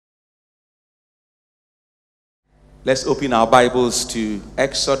Let's open our Bibles to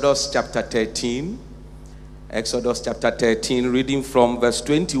Exodus chapter 13. Exodus chapter 13, reading from verse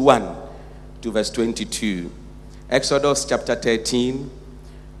 21 to verse 22. Exodus chapter 13,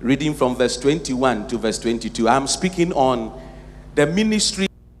 reading from verse 21 to verse 22. I'm speaking on the ministry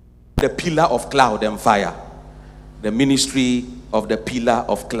of the pillar of cloud and fire. The ministry of the pillar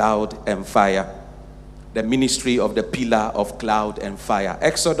of cloud and fire. The ministry of the pillar of cloud and fire.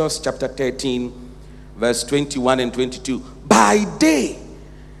 Exodus chapter 13, verse 21 and 22. By day,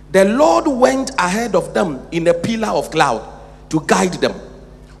 the Lord went ahead of them in a pillar of cloud to guide them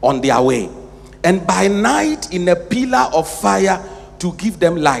on their way. And by night, in a pillar of fire to give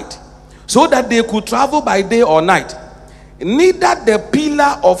them light, so that they could travel by day or night. Neither the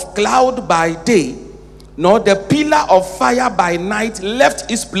pillar of cloud by day, nor the pillar of fire by night left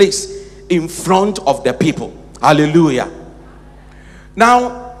its place in front of the people. Hallelujah.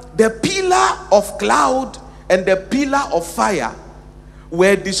 Now, the pillar of cloud and the pillar of fire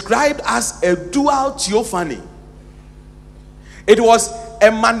were described as a dual theophany. It was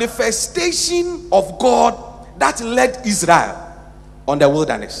a manifestation of God that led Israel on the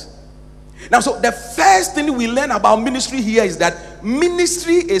wilderness. Now, so the first thing we learn about ministry here is that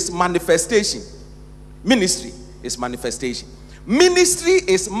ministry is manifestation. Ministry is manifestation. Ministry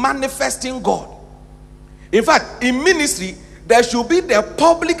is manifesting God. In fact, in ministry, there should be the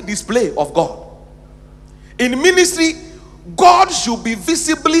public display of God. In ministry, God should be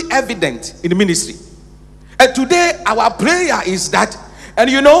visibly evident in ministry. And today, our prayer is that, and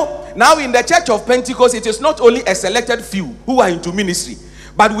you know, now in the church of Pentecost, it is not only a selected few who are into ministry,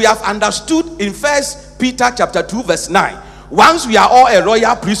 but we have understood in 1 Peter chapter 2 verse 9, once we are all a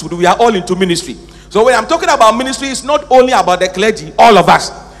royal priesthood, we are all into ministry. So when I'm talking about ministry, it's not only about the clergy, all of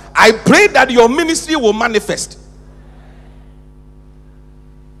us. I pray that your ministry will manifest.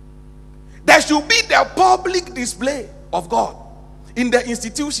 There should be the public display of God in the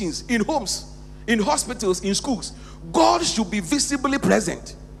institutions, in homes, in hospitals, in schools. God should be visibly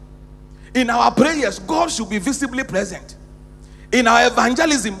present. In our prayers, God should be visibly present. In our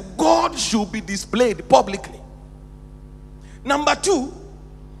evangelism, God should be displayed publicly. Number two,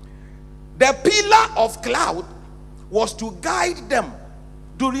 the pillar of cloud was to guide them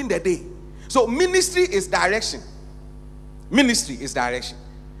during the day. So ministry is direction. Ministry is direction.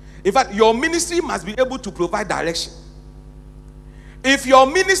 In fact, your ministry must be able to provide direction. If your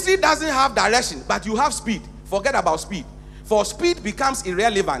ministry doesn't have direction, but you have speed, forget about speed. For speed becomes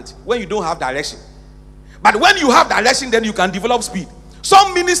irrelevant when you don't have direction. But when you have direction, then you can develop speed.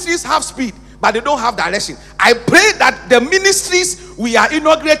 Some ministries have speed, but they don't have direction. I pray that the ministries we are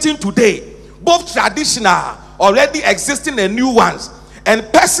inaugurating today, both traditional, already existing, and new ones,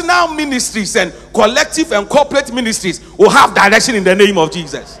 and personal ministries and collective and corporate ministries will have direction in the name of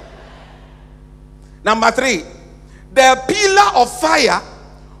Jesus. Number three, the pillar of fire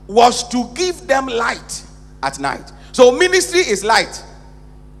was to give them light at night. So ministry is light.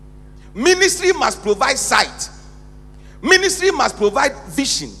 Ministry must provide sight. Ministry must provide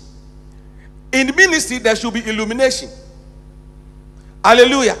vision. In ministry, there should be illumination.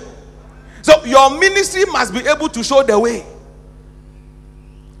 Hallelujah. So your ministry must be able to show the way,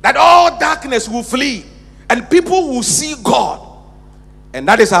 that all darkness will flee and people will see God. And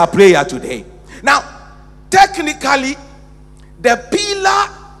that is our prayer today. Now, technically, the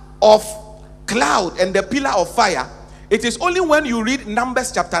pillar of cloud and the pillar of fire, it is only when you read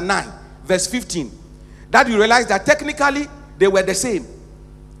Numbers chapter 9 verse 15 that you realize that technically they were the same.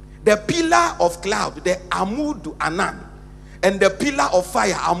 The pillar of cloud, the Amud Anan, and the pillar of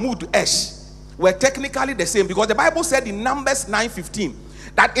fire, Amud Esh, were technically the same, because the Bible said in Numbers 9:15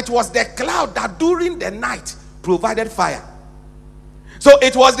 that it was the cloud that during the night provided fire. So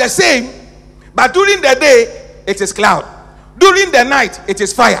it was the same, but during the day it is cloud, during the night it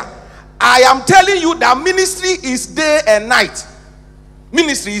is fire. I am telling you that ministry is day and night.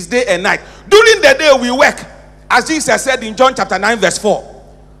 Ministry is day and night. During the day we work, as Jesus said in John chapter 9 verse 4.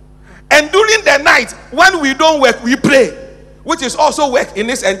 And during the night, when we don't work, we pray, which is also work in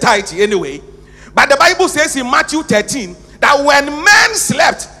its entirety anyway. But the Bible says in Matthew 13 that when men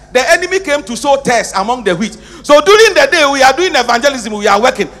slept, the enemy came to sow tares among the wheat. So during the day we are doing evangelism, we are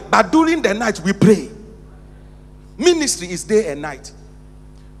working, but during the night we pray. Ministry is day and night.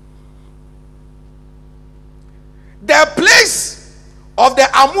 The place of the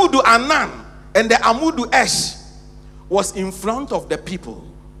Amudu Anan and the Amudu Esh was in front of the people.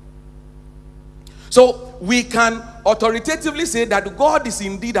 So we can authoritatively say that God is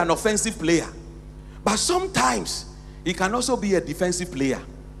indeed an offensive player, but sometimes he can also be a defensive player.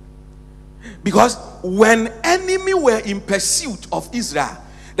 Because when enemy were in pursuit of Israel,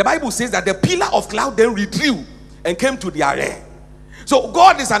 the Bible says that the pillar of cloud then withdrew and came to their rear. So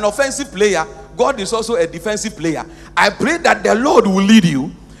God is an offensive player. God is also a defensive player. I pray that the Lord will lead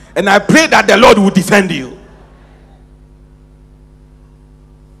you, and I pray that the Lord will defend you.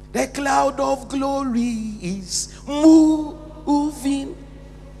 The cloud of glory is moving.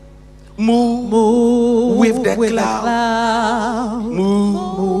 Move with the cloud.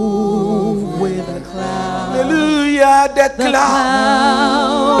 Move with the cloud. Hallelujah. The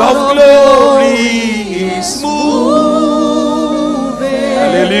cloud of glory is moving.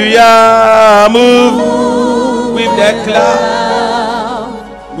 Hallelujah. Move with the cloud.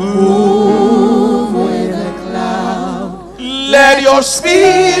 Move with the cloud. Let your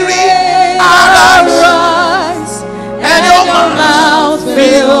spirit arise, and your mouth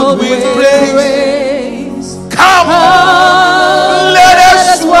filled with praise. Come, let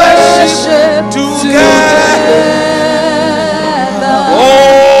us worship together.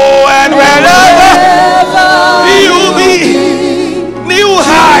 Oh, and wherever you be, new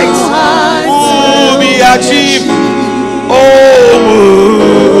heights will be achieved. Oh,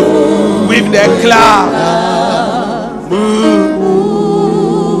 move with the cloud. Move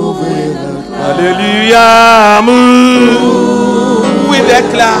with the cloud. Hallelujah. Move with the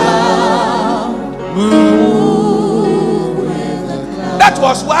cloud. Move with the cloud. That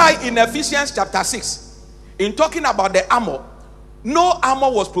was why in Ephesians chapter 6, in talking about the armor, no armor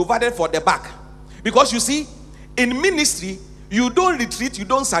was provided for the back. Because you see, in ministry, you don't retreat, you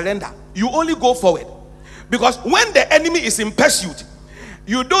don't surrender, you only go forward. Because when the enemy is in pursuit,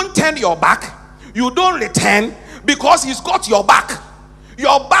 you don't turn your back, you don't return, because he's got your back.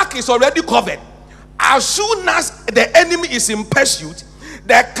 Your back is already covered. As soon as the enemy is in pursuit,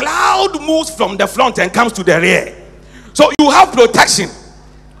 the cloud moves from the front and comes to the rear. So you have protection.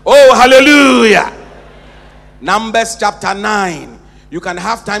 Oh, hallelujah. Numbers chapter 9. You can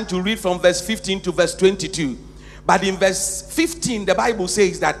have time to read from verse 15 to verse 22. But in verse 15, the Bible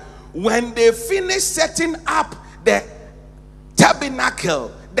says that when they finished setting up the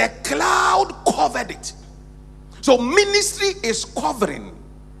tabernacle, the cloud covered it. So ministry is covering.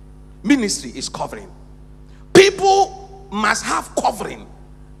 Ministry is covering. People must have covering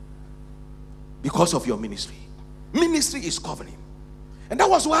because of your ministry. Ministry is covering. And that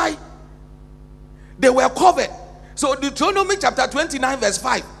was why they were covered. So Deuteronomy chapter 29 verse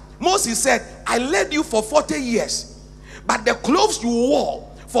 5, Moses said, I led you for 40 years, but the clothes you wore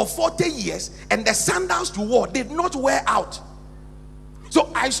for 40 years and the sandals you wore did not wear out.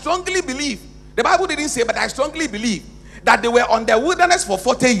 So I strongly believe, the Bible didn't say, but I strongly believe that they were on the wilderness for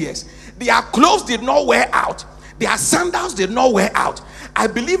 40 years. Their clothes did not wear out. Their sandals did not wear out. I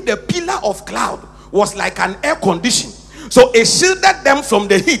believe the pillar of cloud was like an air condition. So it shielded them from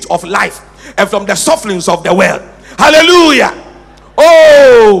the heat of life and from the sufferings of the world. Hallelujah.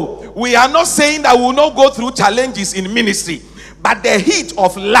 Oh, we are not saying that we will not go through challenges in ministry, but the heat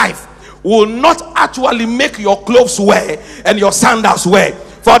of life will not actually make your clothes wear and your sandals wear.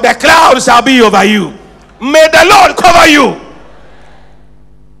 For the cloud shall be over you. May the Lord cover you.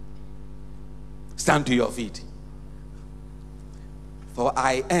 Stand to your feet. For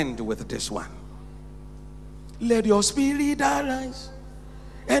I end with this one. Let your spirit arise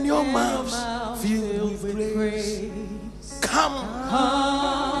and your mouth filled with praise. Come,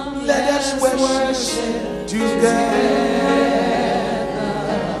 let us worship together.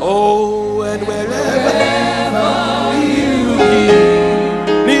 Oh, and wherever you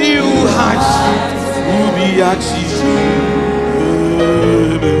be, new heights will be achieved.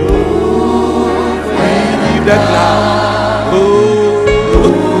 Leave the cloud. Oh,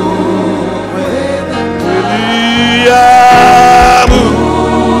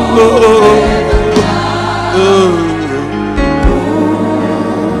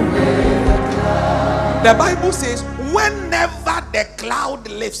 the Bible says, whenever the cloud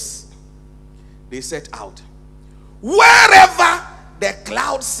lifts, they set out. Wherever the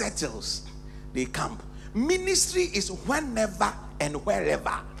cloud settles, they camp. Ministry is whenever and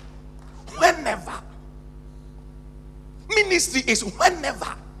wherever. Whenever. Ministry is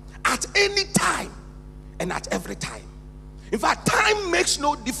whenever, at any time, and at every time. In fact, time makes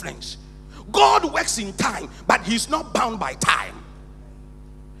no difference. God works in time, but he's not bound by time.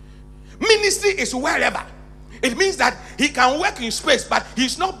 Ministry is wherever. It means that he can work in space, but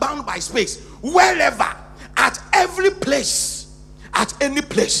he's not bound by space. Wherever, at every place, at any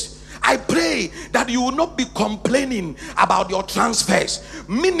place. I pray that you will not be complaining about your transfers.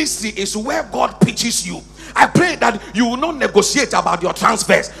 Ministry is where God pitches you. I pray that you will not negotiate about your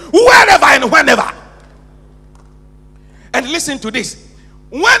transfers. Wherever and whenever. And listen to this.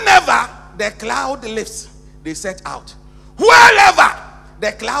 Whenever the cloud lifts, they set out. Wherever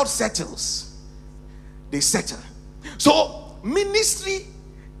the cloud settles, they settle. So ministry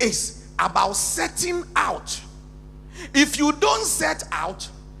is about setting out. If you don't set out,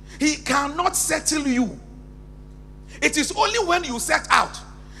 he cannot settle you. It is only when you set out,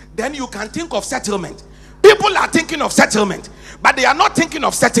 then you can think of settlement. People are thinking of settlement, but they are not thinking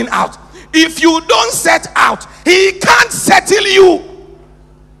of setting out. If you don't set out, he can't settle you.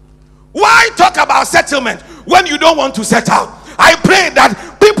 Why talk about settlement when you don't want to set out? I pray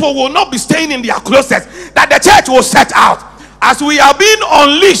that people will not be staying in their closets, that the church will set out. As we are being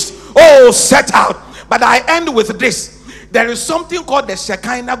unleashed, oh, set out. But I end with this. There is something called the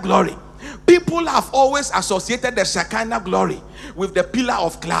Shekinah glory. People have always associated the Shekinah glory with the pillar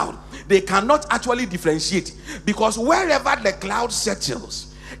of cloud. They cannot actually differentiate, because wherever the cloud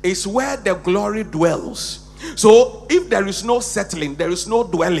settles is where the glory dwells. So if there is no settling, there is no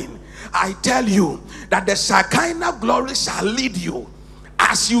dwelling. I tell you that the Shekinah glory shall lead you.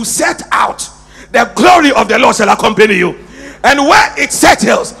 As you set out, the glory of the Lord shall accompany you. And where it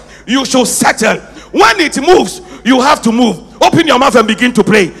settles, you should settle. When it moves, you have to move. Open your mouth and begin to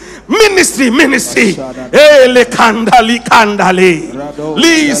pray. Ministry. Ele kandali kandale.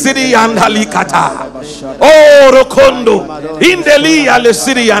 Li siri andali kata. Oh rokondo. Indeli ale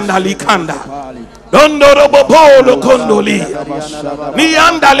siri andali kanda. Dondo robobo lokondoli. Ni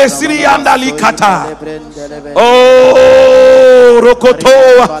andale siri andali kata. Oh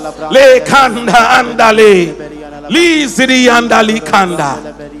rokoto le kanda andale. Li siri andali kanda.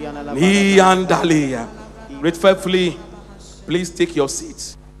 Ni andali. Respectfully, please take your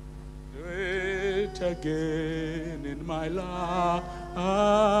seats. Again in my life,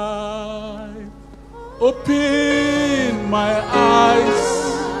 open my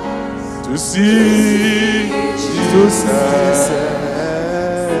eyes to see Jesus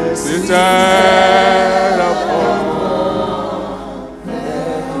seated upon the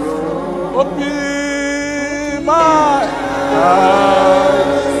throne. Open my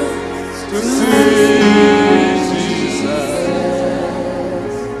eyes to see Jesus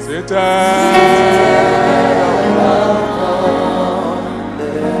seated.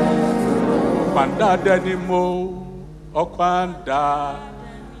 Panda denimo, okwanda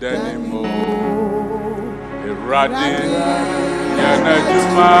denimo, iradin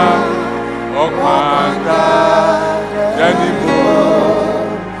yanajuma, okwanda denimo,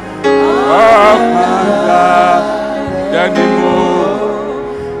 okwanda denimo,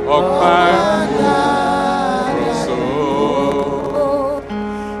 okwanda so,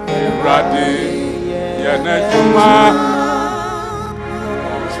 iradin yanajuma.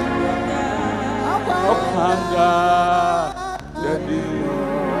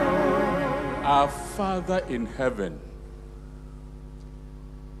 Our Father in heaven,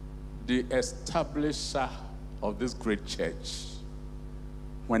 the establisher of this great church,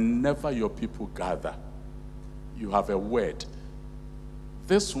 whenever your people gather, you have a word.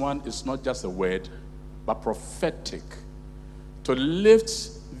 This one is not just a word, but prophetic, to lift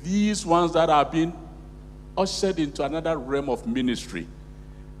these ones that are being ushered into another realm of ministry,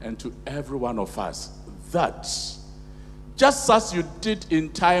 and to every one of us, that just as you did in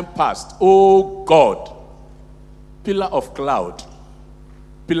time past, oh God, pillar of cloud,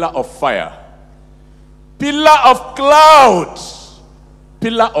 pillar of fire, pillar of cloud,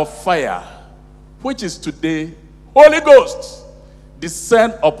 pillar of fire, which is today, Holy Ghost,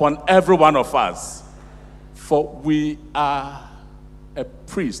 descend upon every one of us. For we are a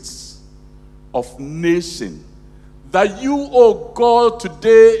priests of nation, that you, oh God,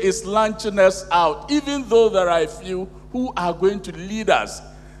 today is launching us out, even though there are a few who are going to lead us.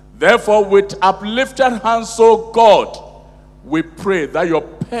 Therefore, with uplifted hands, oh God, we pray that your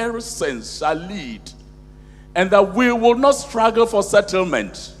presence shall lead, and that we will not struggle for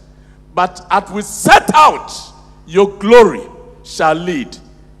settlement, but as we set out, your glory shall lead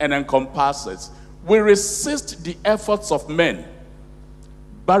and encompass us. We resist the efforts of men,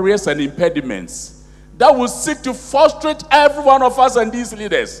 barriers and impediments that will seek to frustrate every one of us and these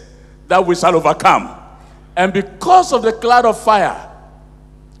leaders, that we shall overcome. And because of the cloud of fire,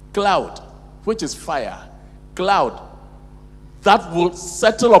 cloud, which is fire, cloud that will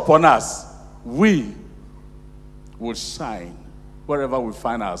settle upon us, we will shine wherever we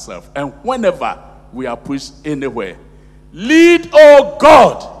find ourselves and whenever we are pushed anywhere. Lead, oh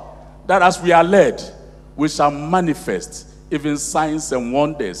God, that as we are led, we shall manifest even signs and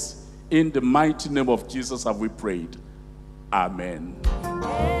wonders. In the mighty name of Jesus have we prayed. Amen.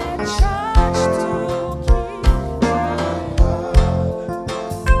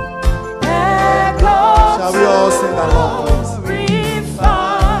 Shall we all sing along, please?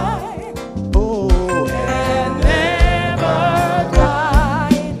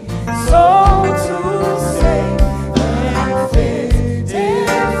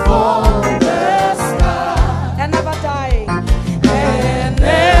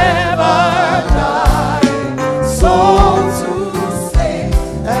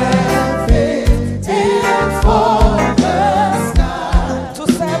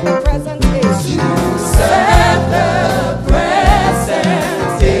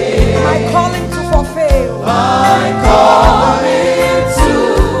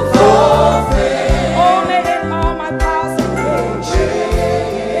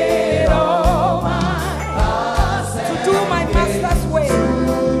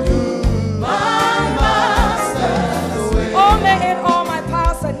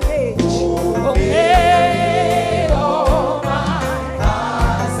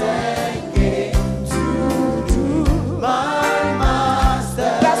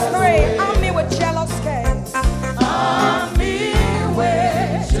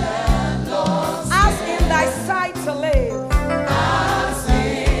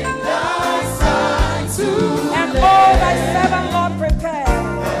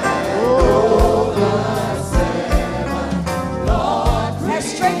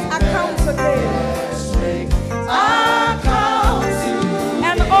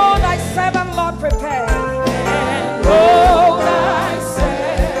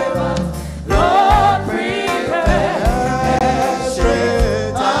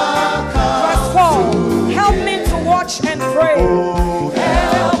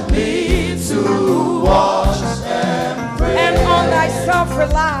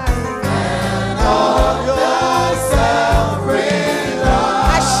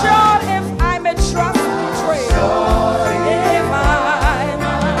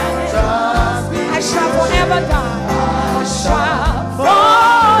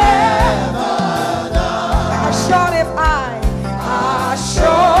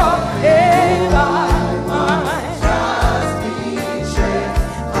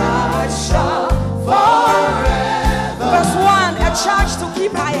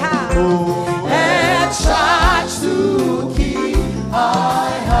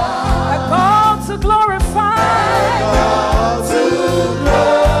 I call to glorify.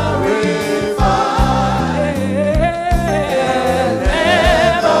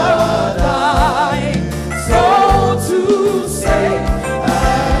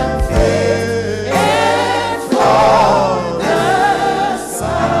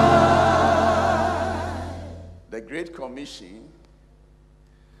 Commission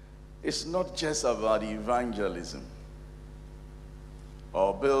is not just about evangelism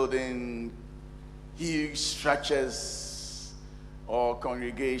or building huge structures or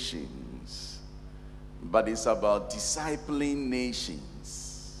congregations, but it's about discipling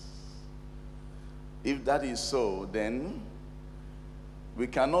nations. If that is so, then we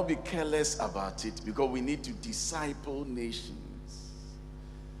cannot be careless about it, because we need to disciple nations.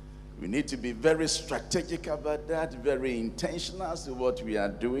 We need to be very strategic about that, very intentional as to what we are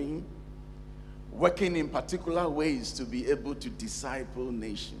doing, working in particular ways to be able to disciple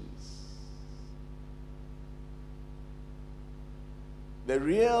nations. The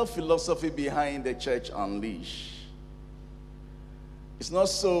real philosophy behind the Church Unleashed is not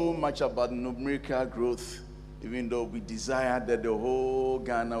so much about numerical growth, even though we desire that the whole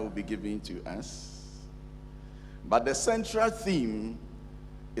Ghana will be given to us. But the central theme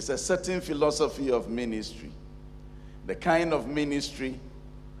is a certain philosophy of ministry, the kind of ministry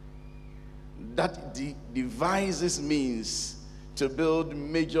that devises means to build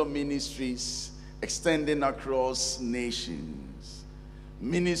major ministries extending across nations,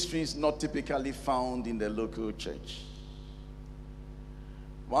 ministries not typically found in the local church.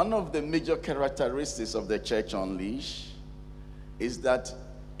 One of the major characteristics of the Church Unleashed is that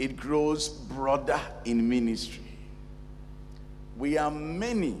it grows broader in ministry. We are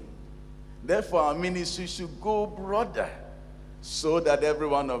many, therefore our ministry should go broader, so that every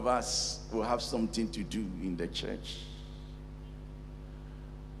one of us will have something to do in the church.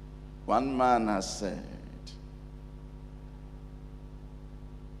 One man has said,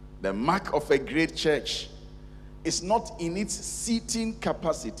 the mark of a great church is not in its seating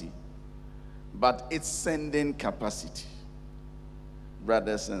capacity, but its sending capacity.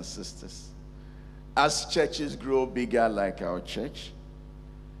 Brothers and sisters, as churches grow bigger like our church,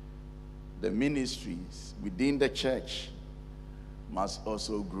 the ministries within the church must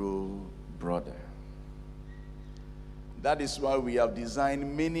also grow broader. That is why we have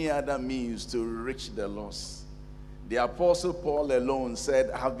designed many other means to reach the lost. The Apostle Paul alone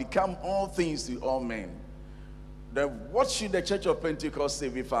said, I have become all things to all men. Then what should the Church of Pentecost say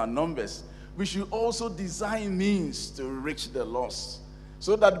with our numbers? We should also design means to reach the lost,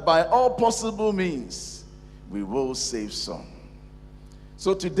 so that by all possible means, we will save some.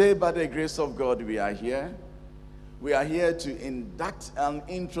 So today, by the grace of God, we are here. We are here to induct and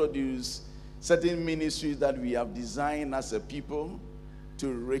introduce certain ministries that we have designed as a people to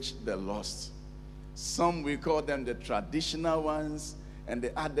reach the lost. Some we call them the traditional ones, and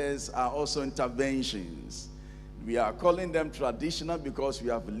the others are also interventions. We are calling them traditional because we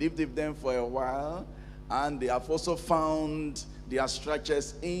have lived with them for a while, and they have also found their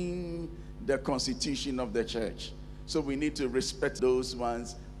structures in the constitution of the church. So we need to respect those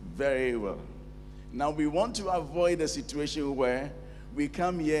ones very well. Now we want to avoid a situation where we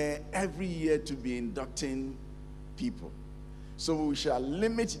come here every year to be inducting people. So we shall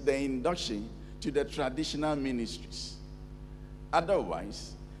limit the induction to the traditional ministries.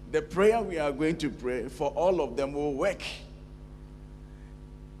 Otherwise, the prayer we are going to pray for all of them will work.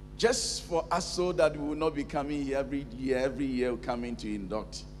 Just for us, so that we will not be coming here every year coming to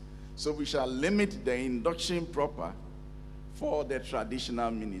induct. So we shall limit the induction proper for the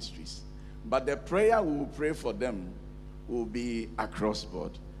traditional ministries. But the prayer we will pray for them will be across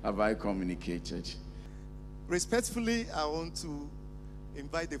board. Have I communicated? Respectfully, I want to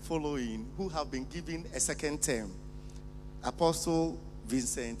invite the following who have been given a second term. Apostle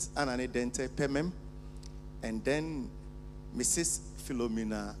Vincent Anane Dente Pemem, and then Mrs.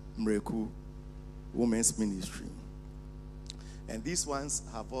 Philomena Mreku, Women's Ministry. And these ones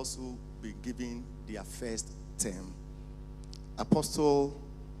have also been given their first term. Apostle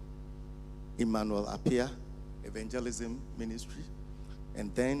Emmanuel Apia, Evangelism Ministry,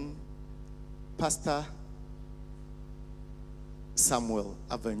 and then Pastor Samuel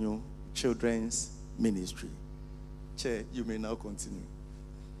Avenue, Children's Ministry. Chair, you may now continue.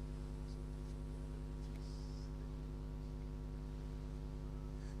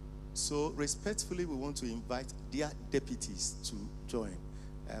 So respectfully, we want to invite their deputies to join.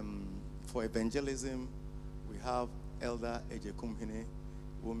 For evangelism, we have Elder Agyemang,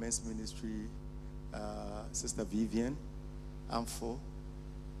 Women's Ministry, Sister Vivian, Amfo,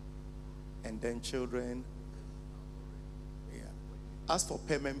 and then children. Yeah. as for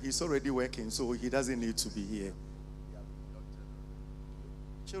Pemem, he's already working, so he doesn't need to be here.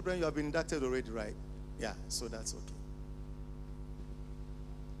 Children, you have been inducted already, right? Yeah, so that's okay.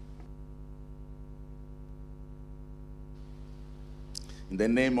 In the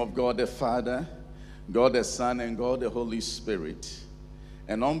name of God the Father, God the Son, and God the Holy Spirit,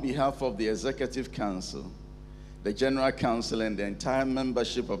 and on behalf of the Executive Council, the General Council, and the entire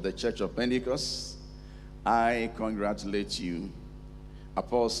membership of the Church of Pentecost, I congratulate you,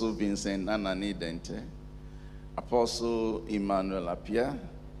 Apostle Vincent Anani Dente, Apostle Emmanuel Apia,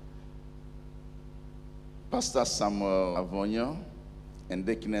 Pastor Samuel Avonyo, and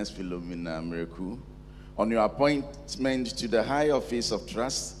Deaconess Philomena Mreku, on your appointment to the high office of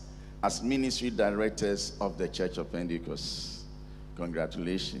trust as ministry directors of the Church of Pentecost.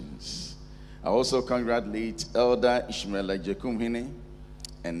 Congratulations. I also congratulate Elder Ishmael Agyemang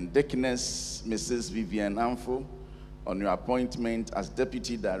and Deaconess Mrs. Vivian Amfo on your appointment as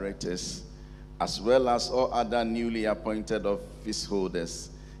deputy directors, as well as all other newly appointed office holders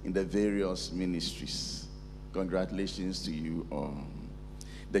in the various ministries. Congratulations to you all.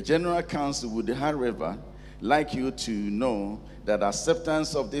 The General Council would, however, like you to know that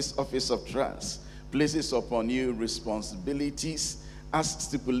acceptance of this office of trust places upon you responsibilities as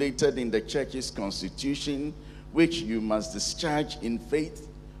stipulated in the church's constitution, which you must discharge in faith,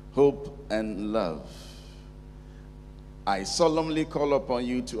 hope, and love. I solemnly call upon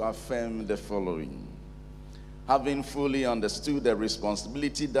you to affirm the following. Having fully understood the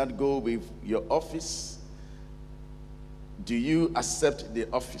responsibility that go with your office, do you accept the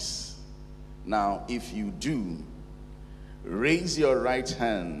office? Now, if you do, raise your right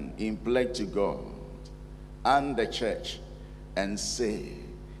hand in pledge to God and the church and say,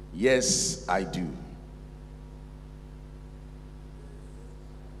 yes, I do.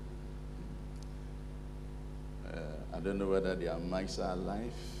 I don't know whether their mics are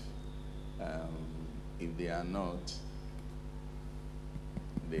live. If they are not,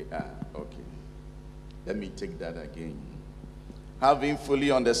 they are. Okay. Let me take that again. Having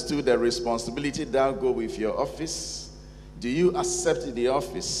fully understood the responsibility that go with your office, do you accept the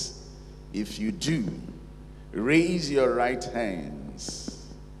office? If you do, raise your right hands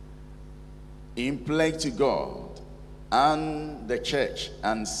in pledge to God and the church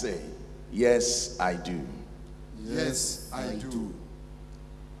and say, yes, I do. Yes, I do.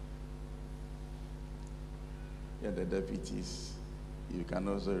 Yeah, the deputies, you can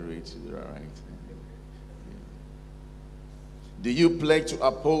also raise your right hand. Do you pledge to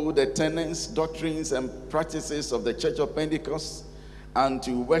uphold the tenets, doctrines, and practices of the Church of Pentecost and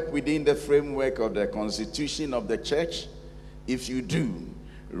to work within the framework of the constitution of the church? If you do,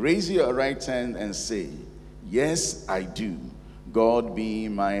 raise your right hand and say, yes, I do. God be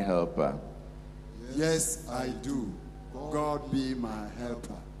my helper. Yes, I do. God be my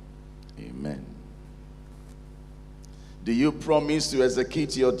helper. Amen. Do you promise to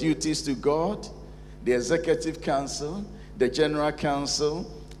execute your duties to God, the Executive Council, the General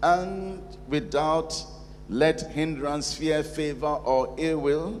Council, and without let hindrance, fear, favor, or ill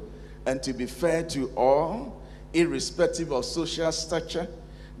will, and to be fair to all, irrespective of social stature,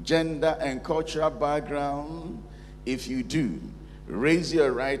 gender, and cultural background? If you do, raise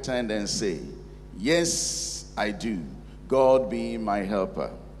your right hand and say, yes, I do. God be my helper.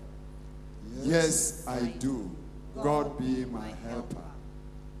 Yes, I do. God be my helper.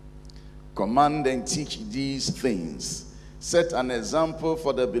 Command and teach these things. Set an example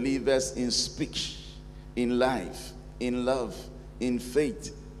for the believers in speech, in life, in love, in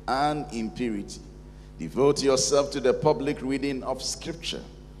faith, and in purity. Devote yourself to the public reading of Scripture,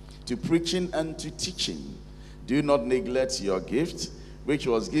 to preaching and to teaching. Do not neglect your gift, which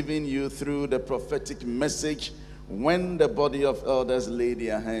was given you through the prophetic message when the body of elders laid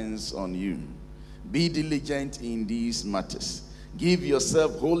their hands on you. Be diligent in these matters. Give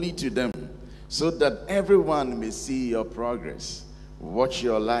yourself wholly to them, so that everyone may see your progress. Watch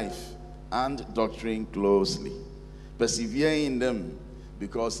your life and doctrine closely. Persevere in them,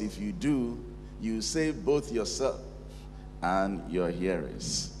 because if you do, you save both yourself and your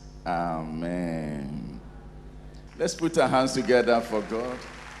hearers. Amen. Let's put our hands together for God,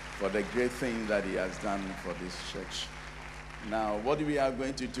 for the great thing that He has done for this church. Now, what we are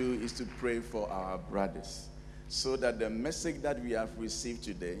going to do is to pray for our brothers, so that the message that we have received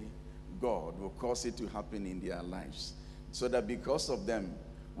today, God will cause it to happen in their lives, so that because of them,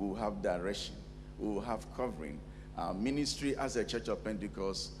 we will have direction, we will have covering. Our ministry as a Church of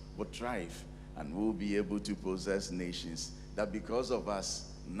Pentecost will thrive, and we will be able to possess nations, that because of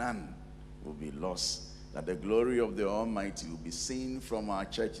us, none will be lost, that the glory of the Almighty will be seen from our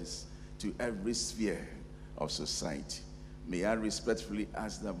churches to every sphere of society. May I respectfully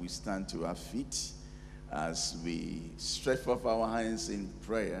ask that we stand to our feet as we stretch forth our hands in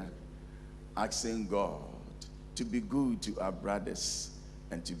prayer, asking God to be good to our brothers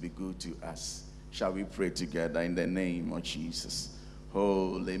and to be good to us. Shall we pray together in the name of Jesus?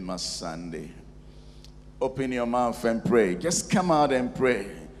 Holy Masande. Open your mouth and pray. Just come out and pray.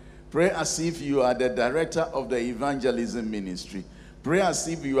 Pray as if you are the director of the evangelism ministry. Pray as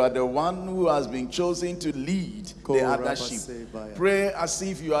if you are the one who has been chosen to lead the other sheep. Pray as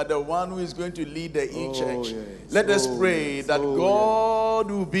if you are the one who is going to lead the e-church. Let us pray that God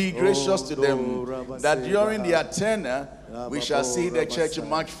will be gracious to them, that during their tenure, we shall see the church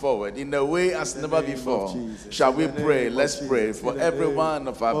march forward in a way as never before. Shall we pray? Let's pray for every one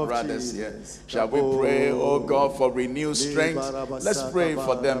of our brothers here. Shall we pray, oh God, for renewed strength? Let's pray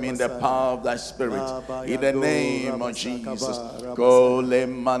for them in the power of thy spirit. In the name of Jesus. Kole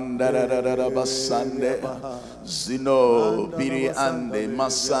mandara basande zino biri ande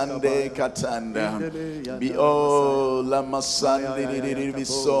masande katanda bio la masande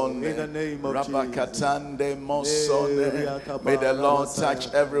bisonde rabakatande mosonde. May the Lord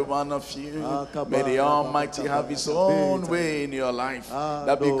touch every one of you. May the Almighty have his own way in your life,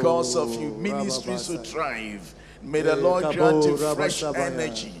 that because of you ministries will thrive. May the Lord grant you fresh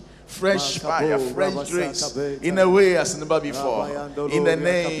energy, fresh fire, fresh grace in a way as never before. In the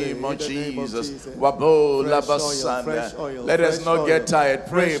name of Jesus. Wabo labasanda. Let us not get tired.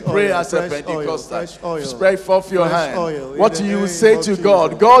 Pray. Pray as a Pentecostal. Spread forth your hand. What you say to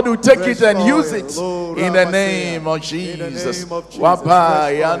God, God will take it and use it. In the name of Jesus.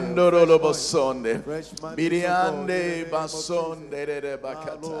 Wabai andoro lobosonde. Biriande basonde de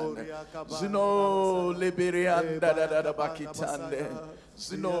bakatande. Zino libirianda da bakitande.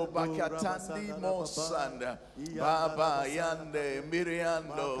 Zino bakatandi mosanda baba yande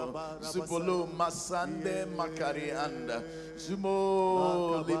miriando zubulu masande makarianda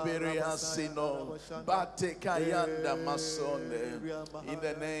zumo liberia sino bate kayanda masonde. In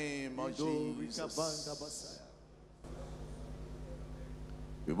the name of Jesus,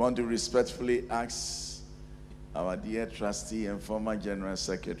 we want to respectfully ask our dear trustee and former general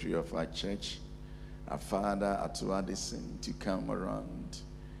secretary of our church, our father Atuadison, to come around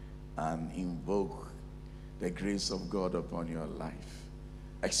and invoke the grace of God upon your life.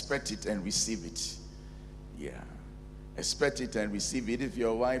 Expect it and receive it. Yeah. Expect it and receive it. If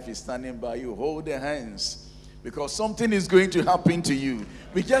your wife is standing by you, hold their hands, because something is going to happen to you.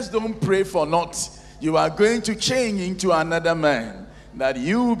 We just don't pray for naught. You are going to change into another man, that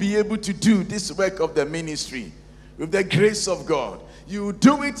you will be able to do this work of the ministry with the grace of God. You will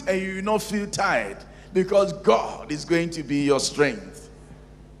do it and you will not feel tired, because God is going to be your strength.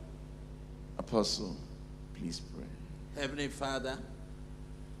 Apostle, please pray. Heavenly Father,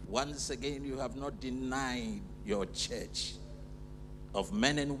 once again you have not denied your church of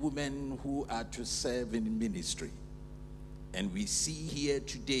men and women who are to serve in ministry. And we see here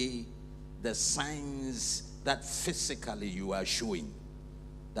today the signs that physically you are showing,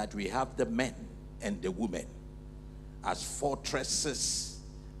 that we have the men and the women as fortresses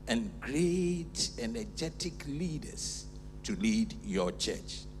and great energetic leaders to lead your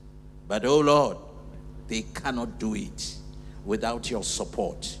church. But oh Lord, they cannot do it without your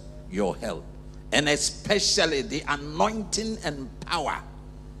support, your help, and especially the anointing and power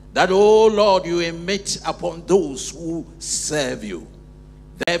that, oh Lord, you emit upon those who serve you.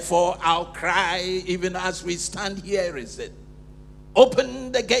 Therefore, our cry, even as we stand here, is that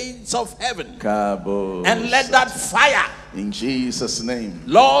open the gates of heaven and let that fire, in Jesus' name,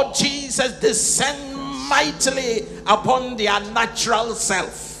 Lord Jesus, descend mightily upon their natural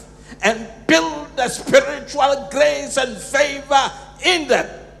self and build the spiritual grace and favor in them.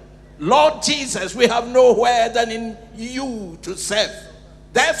 Lord Jesus, we have nowhere than in you to serve.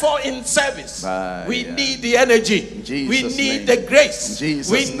 Therefore, in service, we need the energy, we need the grace,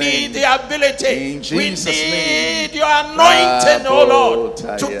 we need the ability, we need your anointing, oh Lord,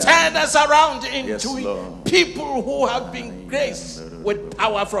 to turn us around into people who have been graced with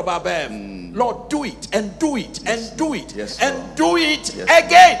power from above. Lord, do it and do it and do it and do it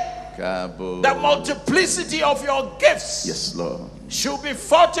again. The multiplicity of your gifts, Lord, should be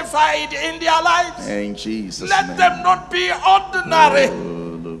fortified in their lives. In Jesus' let name. them not be ordinary,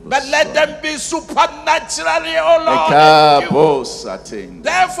 but let them be supernaturally, oh Lord.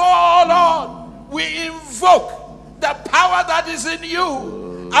 Therefore, oh Lord, we invoke the power that is in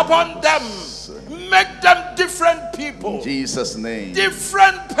you upon them. Make them different people. In Jesus' name.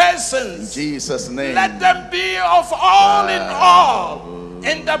 Different persons. In Jesus' name. Let them be of all in all,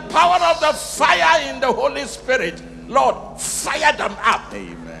 in the power of the fire in the Holy Spirit. Lord, fire them up.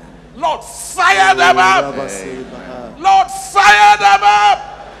 Amen. Lord, fire them up. Amen. Lord, fire them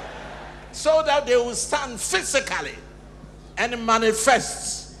up so that they will stand physically and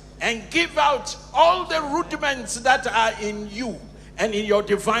manifest and give out all the rudiments that are in you and in your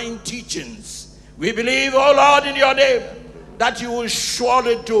divine teachings. We believe, oh Lord, in your name, that you will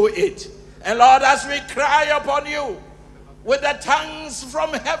surely do it. And Lord, as we cry upon you with the tongues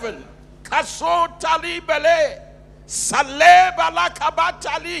from heaven, Kaso tali bele, Sale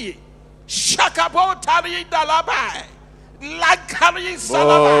balakabatali, Shakabo tali dalabai, Lakari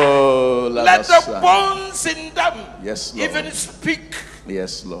salabai. Let the bones in them even speak.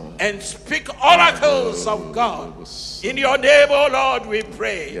 Yes, Lord. And speak oracles of God. In your name, oh Lord, we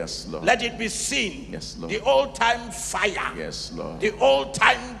pray. Yes, Lord. Let it be seen. Yes, Lord. The old-time fire. Yes, Lord. The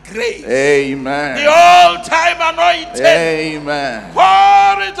old-time grace. Amen. The old-time anointing. Amen.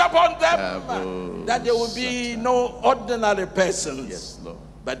 Pour it upon them that there will be no ordinary persons. Yes, Lord.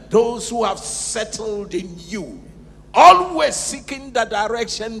 But those who have settled in you, always seeking the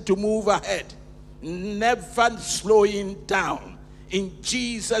direction to move ahead, never slowing down. In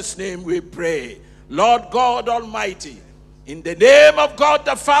Jesus' name we pray. Lord God Almighty, in the name of God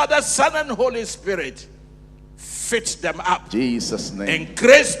the Father, Son, and Holy Spirit, fit them up. Jesus' name. And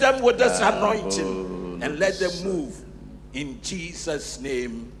grace them with this anointing and let them move. In Jesus'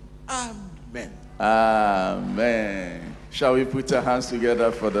 name, amen. Amen. Shall we put our hands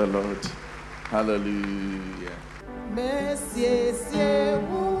together for the Lord? Hallelujah.